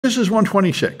This is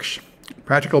 126,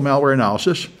 Practical Malware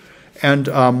Analysis, and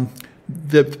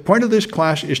the point of this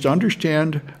class is to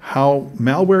understand how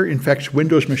malware infects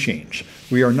Windows machines.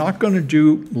 We are not going to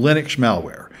do Linux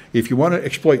malware. If you want to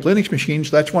exploit Linux machines,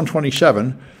 that's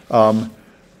 127,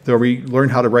 where we learn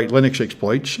how to write Linux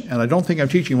exploits, and I don't think I'm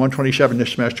teaching 127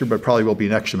 this semester, but probably will be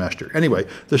next semester. Anyway,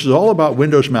 this is all about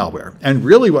Windows malware, and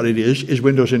really what it is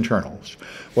Windows internals.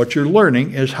 What you're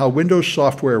learning is how Windows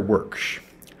software works,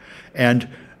 and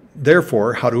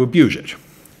therefore how to abuse it.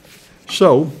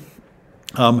 So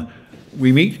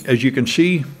we meet, as you can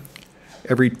see,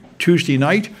 every Tuesday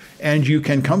night, and you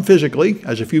can come physically,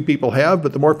 as a few people have,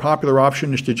 but the more popular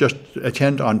option is to just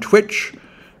attend on Twitch,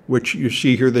 which you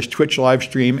see here, this Twitch live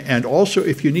stream. And also,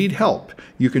 if you need help,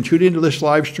 you can tune into this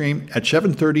live stream at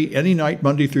 7:30 any night,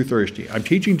 Monday through Thursday. I'm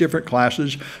teaching different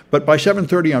classes, but by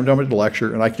 7:30 I'm done with the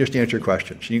lecture and I can just answer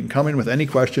questions. You can come in with any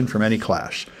question from any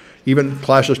class. Even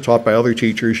classes taught by other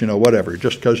teachers, whatever.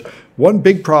 Just because one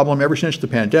big problem ever since the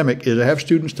pandemic is I have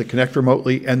students that connect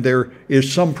remotely and there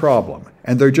is some problem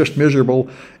and they're just miserable,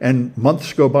 and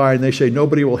months go by and they say,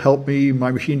 nobody will help me, my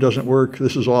machine doesn't work,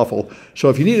 this is awful. So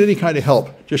if you need any kind of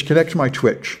help, just connect to my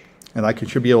Twitch and I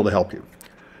should be able to help you.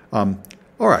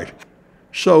 All right,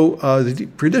 so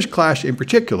for this class in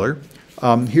particular,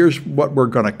 here's what we're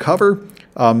going to cover.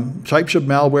 Types of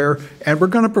malware, and we're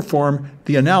going to perform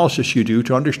the analysis you do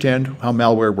to understand how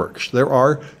malware works. There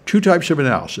are two types of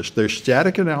analysis. There's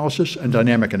static analysis and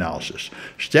dynamic analysis.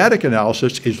 Static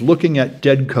analysis is looking at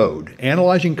dead code,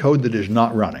 analyzing code that is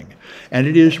not running. And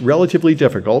it is relatively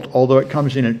difficult, although it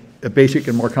comes in a basic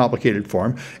and more complicated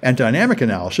form. And dynamic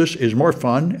analysis is more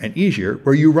fun and easier,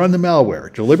 where you run the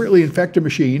malware, deliberately infect a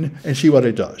machine, and see what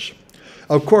it does.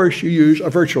 Of course, you use a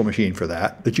virtual machine for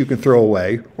that you can throw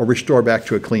away or restore back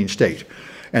to a clean state.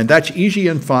 And that's easy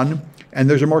and fun, and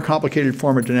there's a more complicated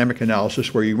form of dynamic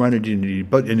analysis where you run it in a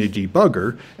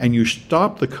debugger and you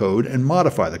stop the code and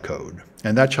modify the code.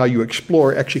 And that's how you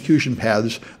explore execution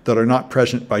paths that are not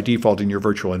present by default in your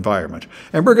virtual environment.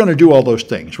 And we're going to do all those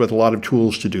things with a lot of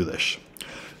tools to do this.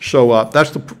 So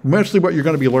that's mostly what you're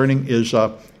going to be learning is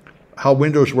how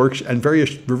Windows works and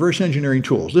various reverse engineering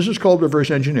tools. This is called reverse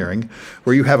engineering,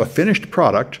 where you have a finished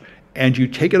product and you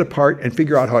take it apart and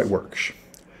figure out how it works.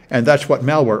 And that's what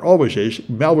malware always is.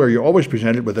 Malware, you're always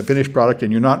presented with a finished product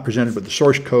and you're not presented with the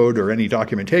source code or any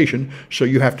documentation, so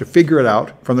you have to figure it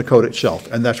out from the code itself,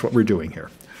 and that's what we're doing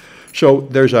here. So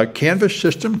there's a Canvas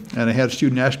system, and I had a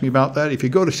student ask me about that. If you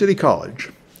go to City College,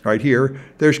 right here,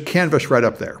 there's Canvas right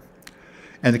up there.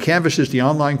 And the Canvas is the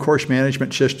online course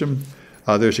management system.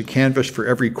 There's a Canvas for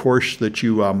every course that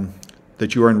you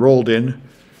are enrolled in.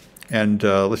 And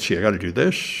let's see, I got to do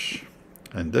this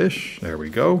and this. There we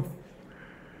go.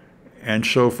 And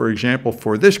so, for example,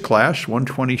 for this class,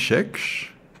 126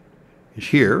 is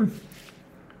here.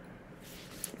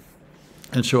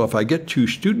 And so if I get to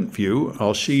student view,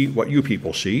 I'll see what you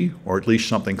people see, or at least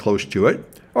something close to it.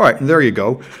 All right, and there you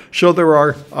go. So there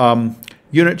are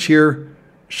units here.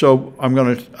 So I'm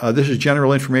going to, this is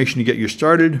general information to get you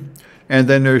started. And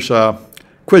then there's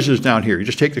quizzes down here. You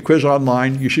just take the quiz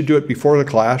online. You should do it before the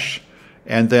class.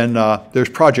 And then there's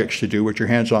projects to do, which are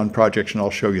hands-on projects, and I'll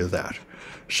show you that.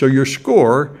 So your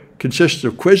score consists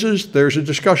of quizzes. There's a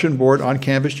discussion board on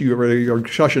Canvas. You have your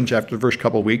discussions after the first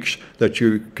couple of weeks that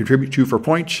you contribute to for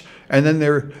points. And then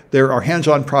there are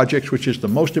hands-on projects, which is the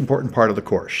most important part of the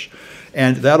course.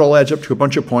 And that all adds up to a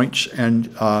bunch of points, and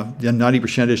then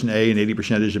 90% is an A and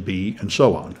 80% is a B, and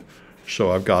so on.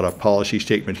 So I've got a policy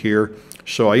statement here.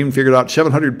 So I even figured out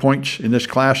 700 points in this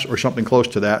class or something close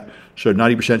to that. So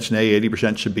 90% is an A,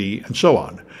 80% is a B, and so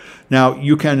on. Now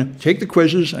you can take the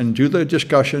quizzes and do the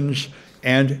discussions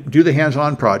and do the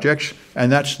hands-on projects, and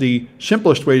that's the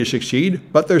simplest way to succeed,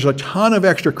 but there's a ton of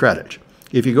extra credit.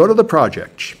 If you go to the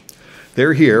projects,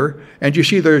 they're here, and you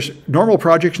see there's normal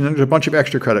projects and then there's a bunch of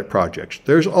extra credit projects.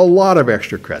 There's a lot of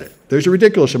extra credit. There's a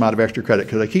ridiculous amount of extra credit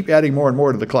because I keep adding more and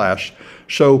more to the class.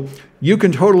 So you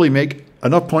can totally make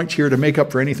enough points here to make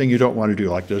up for anything you don't want to do,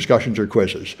 like the discussions or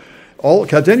quizzes.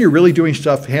 Because then you're really doing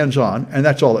stuff hands-on, and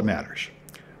that's all that matters.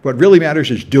 What really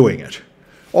matters is doing it.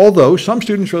 Although some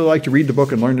students really like to read the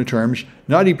book and learn the terms,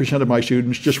 90% of my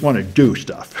students just want to do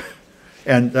stuff,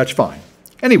 and that's fine.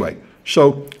 Anyway,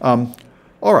 so,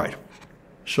 all right.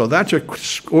 So that's an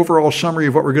overall summary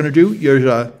of what we're going to do. There's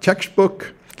a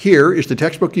textbook. Here is the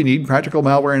textbook you need, Practical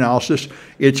Malware Analysis.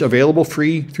 It's available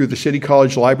free through the City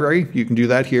College Library. You can do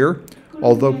that here.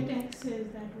 Although, get access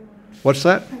that what's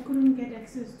that? I couldn't get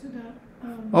access to the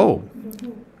the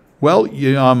book. Well,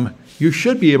 you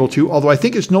should be able to, although I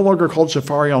think it's no longer called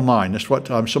Safari Online. That's what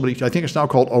I think it's now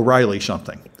called O'Reilly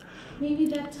something. Maybe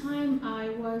that time I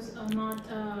was not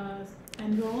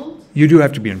enrolled. enrolled? You do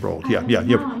have to be enrolled. Yeah, yeah, now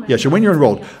yeah. I'm Yeah, so when you're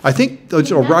enrolled, I think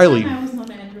it's O'Reilly. I was not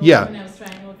enrolled Yeah. when I was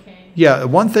trying, okay. Yeah,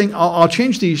 one thing, I'll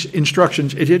change these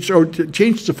instructions.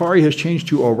 Safari has changed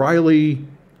to O'Reilly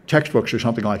textbooks or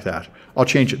something like that. I'll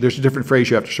change it. There's a different phrase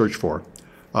you have to search for.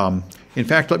 In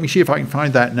fact, let me see if I can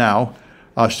find that now.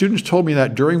 Students told me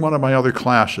that during one of my other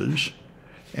classes,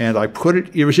 and I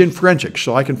put it was in forensics,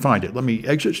 so I can find it. Let me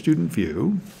exit student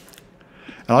view.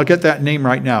 And I'll get that name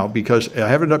right now because I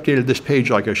haven't updated this page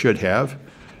like I should have.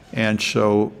 And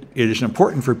so it is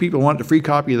important for people who want the free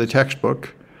copy of the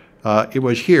textbook. It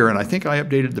was here, and I think I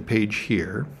updated the page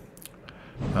here.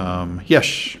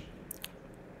 Yes.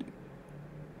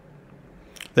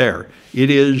 There. It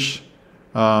is,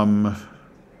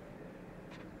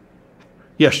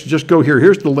 yes, just go here.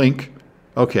 Here's the link.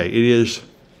 Okay, it is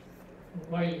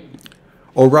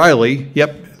O'Reilly.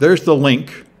 Yep, there's the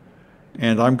link.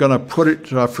 And I'm going to put it,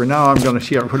 for now, I'm going to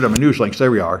see, I'll put it on my news links.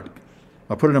 There we are.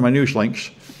 I'll put it in my news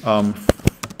links.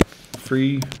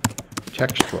 Free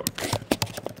textbook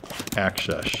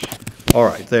access. All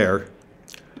right, there.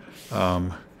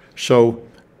 So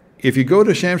if you go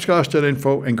to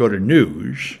samsclass.info and go to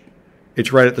news,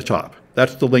 it's right at the top.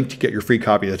 That's the link to get your free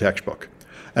copy of the textbook.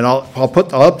 And I'll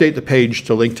update the page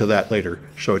to link to that later.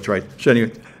 So it's right. So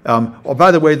anyway, oh,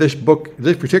 by the way, this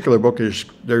particular book there's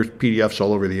PDFs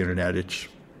all over the internet. It's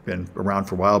been around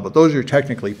for a while, but those are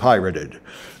technically pirated.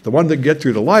 The one that get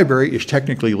through the library is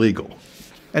technically legal.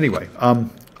 Anyway, all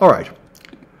right.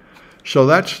 So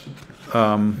that's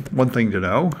one thing to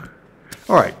know.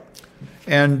 All right.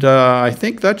 And I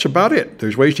think that's about it.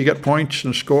 There's ways to get points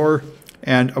and score.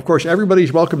 And of course,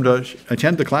 everybody's welcome to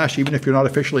attend the class, even if you're not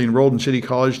officially enrolled in City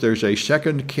College. There's a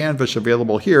second Canvas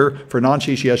available here for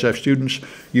non-CCSF students.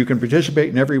 You can participate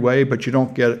in every way, but you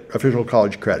don't get official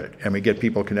college credit. And we get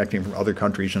people connecting from other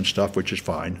countries and stuff, which is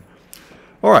fine.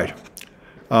 All right.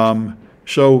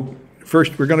 So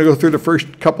first, we're going to go through the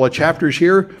first couple of chapters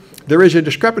here. There is a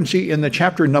discrepancy in the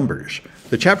chapter numbers.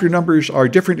 The chapter numbers are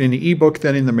different in the ebook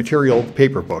than in the material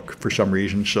paper book for some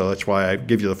reason, so that's why I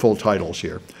give you the full titles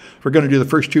here. We're going to do the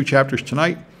first 2 chapters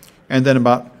tonight, and then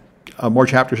about more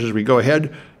chapters as we go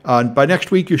ahead. By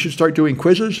next week, you should start doing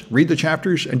quizzes, read the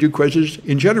chapters, and do quizzes.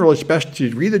 In general, it's best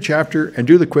to read the chapter and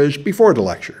do the quiz before the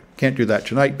lecture. Can't do that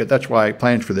tonight, but that's why I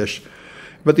planned for this.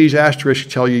 But these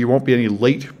asterisks tell you won't be any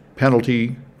late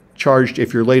penalty charged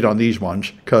if you're late on these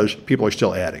ones, because people are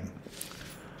still adding.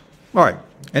 All right,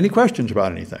 any questions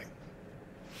about anything?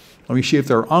 Let me see if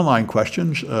there are online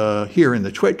questions here in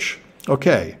the Twitch.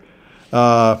 Okay.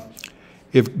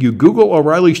 If you Google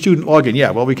O'Reilly student login,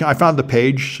 yeah, well, I found the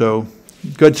page, so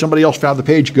good. Somebody else found the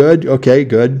page, good. Okay,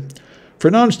 good. For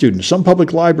non-students, some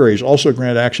public libraries also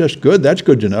grant access. Good, that's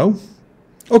good to know.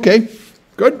 Okay,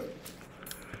 good.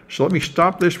 So let me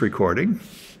stop this recording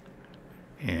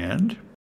and